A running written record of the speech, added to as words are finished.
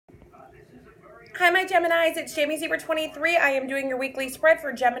Hi, my Geminis. It's Jamie Zebra 23. I am doing your weekly spread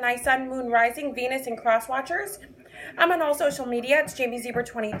for Gemini, Sun, Moon, Rising, Venus, and Cross Watchers. I'm on all social media. It's Jamie Zebra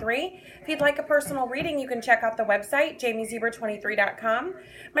 23. If you'd like a personal reading, you can check out the website, jamiezebra23.com.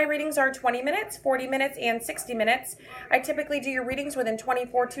 My readings are 20 minutes, 40 minutes, and 60 minutes. I typically do your readings within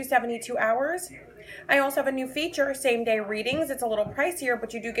 24 to 72 hours. I also have a new feature, same-day readings. It's a little pricier,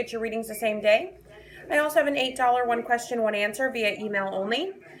 but you do get your readings the same day. I also have an $8 one question, one answer via email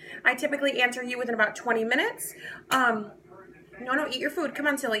only. I typically answer you within about 20 minutes. No, eat your food. Come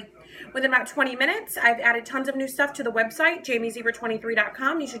on, silly. Within about 20 minutes, I've added tons of new stuff to the website,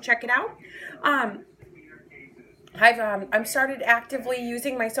 jamiezebra23.com. You should check it out. I'm started actively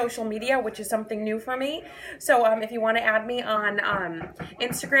using my social media, which is something new for me. So if you want to add me on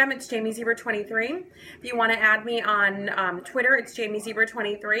Instagram, it's jamiezebra23. If you want to add me on Twitter, it's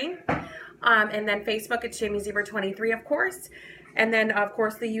jamiezebra23. And then Facebook, it's jamiezebra23, of course. And then, of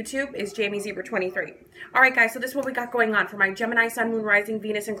course, the YouTube is Jamie Zebra 23. All right, guys, so this is what we got going on for my Gemini, Sun, Moon, Rising,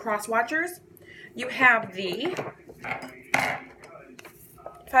 Venus, and Cross Watchers. You have the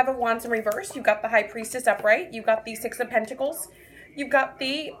Five of Wands in reverse. You've got the High Priestess upright. You've got the Six of Pentacles. You've got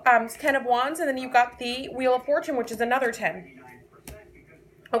the 10 of Wands, and then you've got the Wheel of Fortune, which is another 10.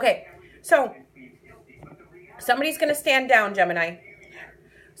 Okay, so somebody's going to stand down, Gemini.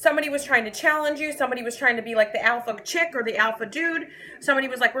 Somebody was trying to challenge you. Somebody was trying to be like the alpha chick or the alpha dude. Somebody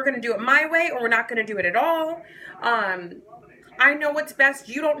was like, we're going to do it my way or we're not going to do it at all. I know what's best.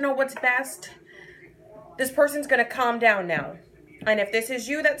 You don't know what's best. This person's going to calm down now. And if this is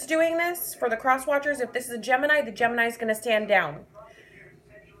you that's doing this, for the cross watchers, if this is a Gemini, the Gemini is going to stand down.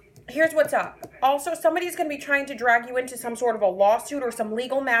 Here's what's up. Also, somebody's going to be trying to drag you into some sort of a lawsuit or some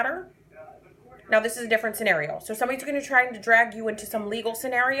legal matter. Now, this is a different scenario. So somebody's going to try to drag you into some legal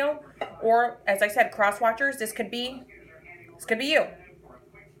scenario. Or, as I said, cross watchers, this could be you.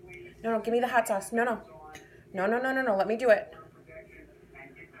 No, give me the hot sauce. No. Let me do it.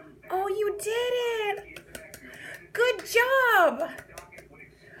 Oh, you did it. Good job.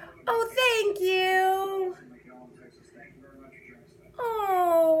 Oh, thank you.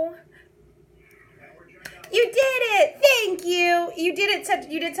 Oh. You did it. Thank you. You did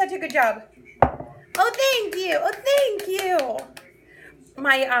such a good job. Oh, thank you. Oh, thank you.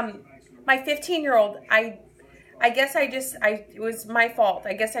 My 15-year-old, I guess it was my fault.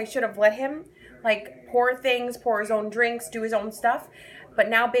 I guess I should have let him, like, pour his own drinks, do his own stuff. But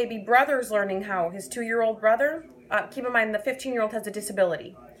now baby brother's learning how. His 2-year-old brother, keep in mind the 15-year-old has a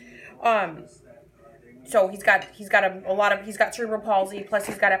disability. So he's got cerebral palsy, plus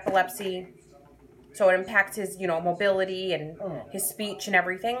he's got epilepsy. So it impacts his, mobility and his speech and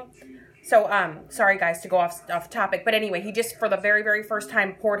everything. So, sorry guys to go off topic, but anyway, he just for the very, very first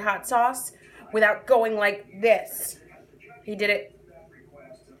time poured hot sauce without going like this. He did it.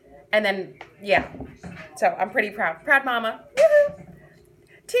 And then, yeah. So I'm pretty proud. Proud mama. Woo-hoo!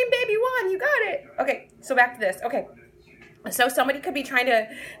 Team baby won. You got it. Okay. So back to this. Okay. So somebody could be trying to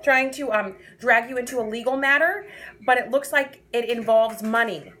drag you into a legal matter, but it looks like it involves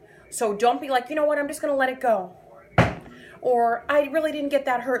money. So don't be like, you know what? I'm just going to let it go. Or, I really didn't get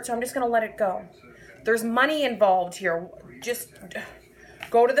that hurt, so I'm just going to let it go. There's money involved here. Just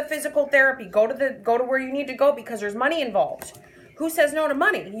go to the physical therapy. Go to where you need to go because there's money involved. Who says no to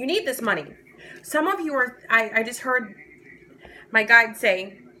money? You need this money. Some of you are, I just heard my guide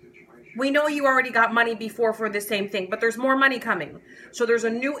say, we know you already got money before for the same thing, but there's more money coming. So there's a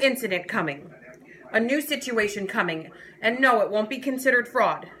new incident coming. A new situation coming. And no, it won't be considered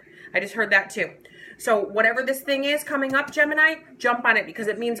fraud. I just heard that too. So whatever this thing is coming up, Gemini, jump on it because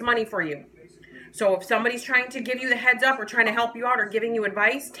it means money for you. So if somebody's trying to give you the heads up or trying to help you out or giving you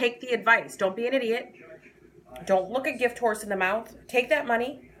advice, take the advice. Don't be an idiot. Don't look a gift horse in the mouth. Take that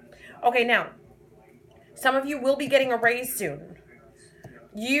money. Okay, now, some of you will be getting a raise soon.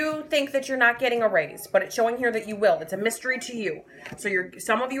 You think that you're not getting a raise, but it's showing here that you will. It's a mystery to you. So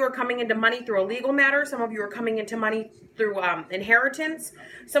some of you are coming into money through a legal matter. Some of you are coming into money through inheritance.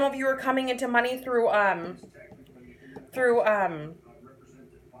 Some of you are coming into money through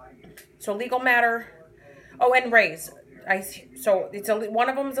so legal matter. Oh, and raise. So one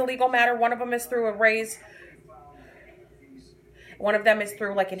of them is a legal matter. One of them is through a raise. One of them is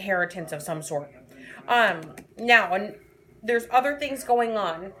through like inheritance of some sort. Now, there's other things going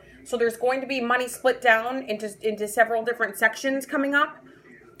on. So there's going to be money split down into several different sections coming up.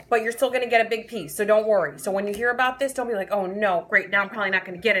 But you're still going to get a big piece. So don't worry. So when you hear about this, don't be like, oh no, great. Now I'm probably not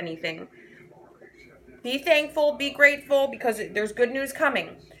going to get anything. Be thankful. Be grateful because there's good news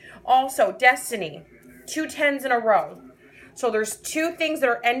coming. Also, destiny. 2 10s in a row. So there's 2 things that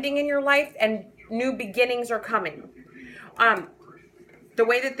are ending in your life and new beginnings are coming. The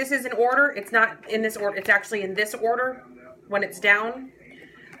way that this is in order, it's not in this order. It's actually in this order when it's down.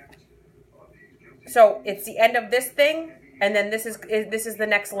 So it's the end of this thing, and then this is the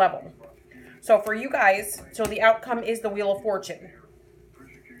next level. So for you guys, so the outcome is the Wheel of Fortune.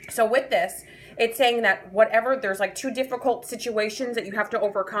 So with this, it's saying that whatever, there's like 2 difficult situations that you have to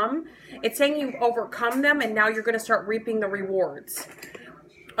overcome. It's saying you've overcome them, and now you're going to start reaping the rewards.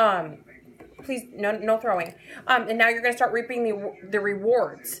 Please, no throwing. And now you're going to start reaping the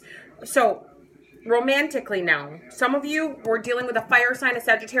rewards. So romantically now, some of you were dealing with a fire sign, a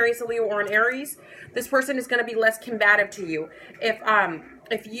Sagittarius, a Leo, or an Aries. This person is going to be less combative to you.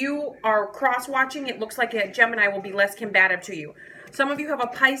 If you are cross-watching, it looks like a Gemini will be less combative to you. Some of you have a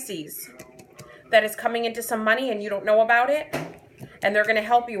Pisces that is coming into some money and you don't know about it, and they're going to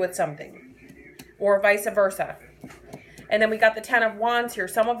help you with something, or vice versa. And then we got the 10 of Wands here.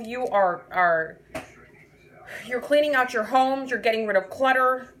 Some of you you're cleaning out your homes, you're getting rid of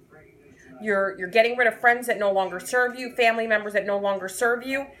clutter, you're getting rid of friends that no longer serve you, family members that no longer serve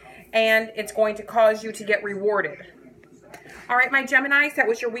you, and it's going to cause you to get rewarded. All right, my Geminis, that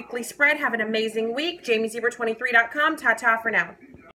was your weekly spread. Have an amazing week. JamieZebra23.com. Ta-ta for now.